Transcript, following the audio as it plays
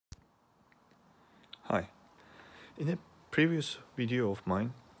In a previous video of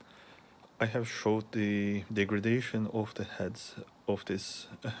mine, I have showed the degradation of the heads of this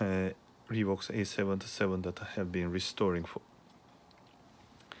Revox A77 that I have been restoring for.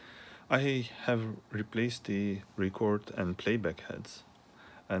 I have replaced the record and playback heads,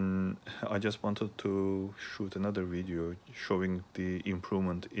 and I just wanted to shoot another video showing the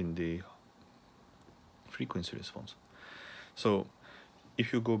improvement in the frequency response. So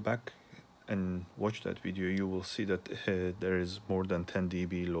if you go back and watch that video, you will see that there is more than 10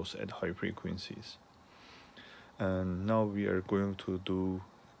 dB loss at high frequencies. And now we are going to do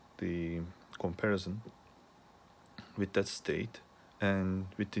the comparison with that state and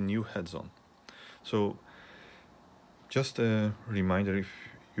with the new heads on. So just a reminder, if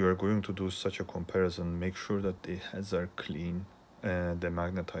you are going to do such a comparison, make sure that the heads are clean and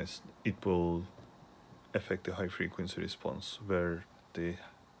demagnetized. It will affect the high frequency response where the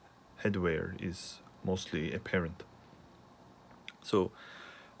head wear is mostly apparent. So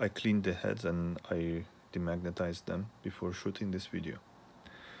I cleaned the heads and I demagnetized them before shooting this video.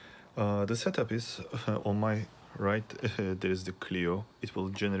 The setup is on my right there is the Clio. It will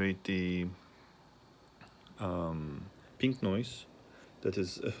generate the pink noise that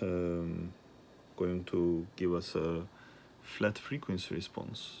is going to give us a flat frequency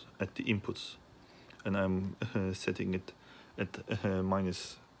response at the inputs, and I'm setting it at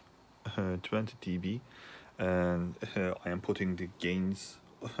minus 20 dB, and I am putting the gains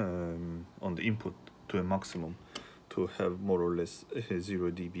on the input to a maximum to have more or less 0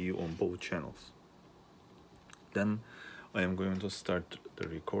 dB on both channels. Then I am going to start the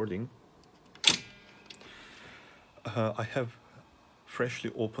recording. I have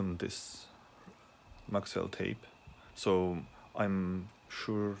freshly opened this Maxell tape, so I'm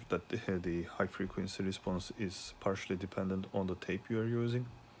sure that the high frequency response is partially dependent on the tape you are using.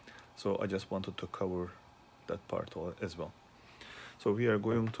 So I just wanted to cover that part as well. So we are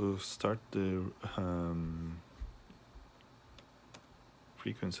going to start the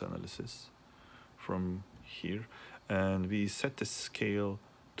frequency analysis from here, and we set the scale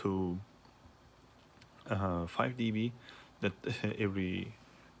to 5 dB, that every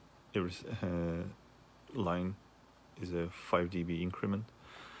line is a 5 dB increment.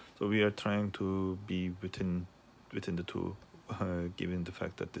 So we are trying to be within the two, given the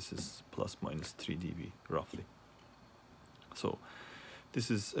fact that this is plus minus 3 dB roughly. So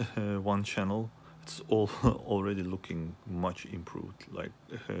this is one channel. It's all already looking much improved, like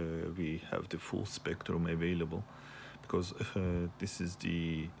we have the full spectrum available, because this is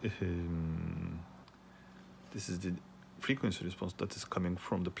the frequency response that is coming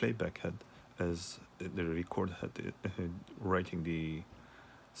from the playback head, as the record head writing the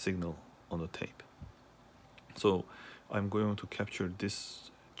signal on the tape. So I'm going to capture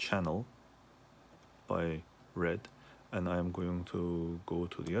this channel by red, and I'm going to go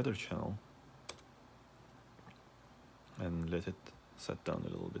to the other channel and let it set down a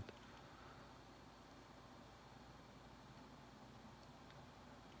little bit.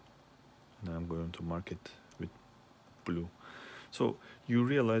 And I'm going to mark it with blue. So you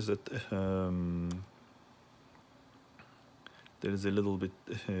realize that there is a little bit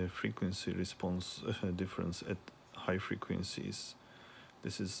frequency response difference at high frequencies.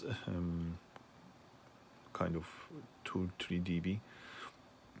 This is kind of 2-3 dB.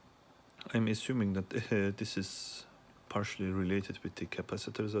 I'm assuming that this is partially related with the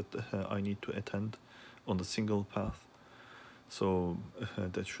capacitors that I need to attend on the single path. So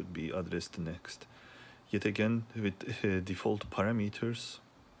that should be addressed next. Yet again, with default parameters,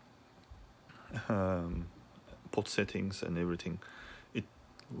 pot settings and everything, it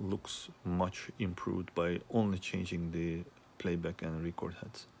looks much improved by only changing the playback and record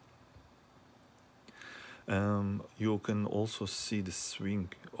heads. You can also see the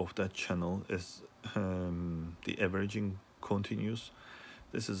swing of that channel as the averaging continues.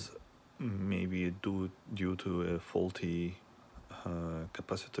 This is maybe due to a faulty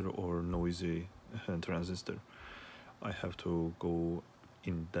capacitor or noisy transistor. I have to go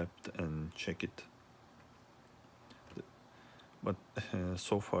in depth and check it. But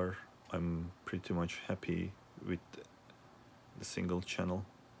so far I'm pretty much happy with the single channel.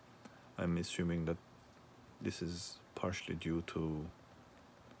 I'm assuming that this is partially due to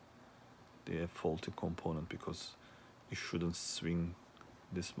the faulty component, because it shouldn't swing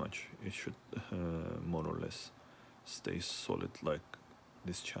this much. It should more or less stay solid like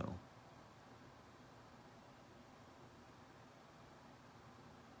this channel.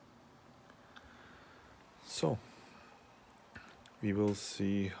 So we will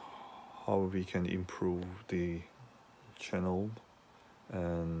see how we can improve the channel,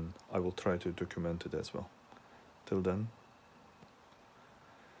 and I will try to document it as well. Till then,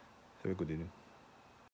 have a good evening.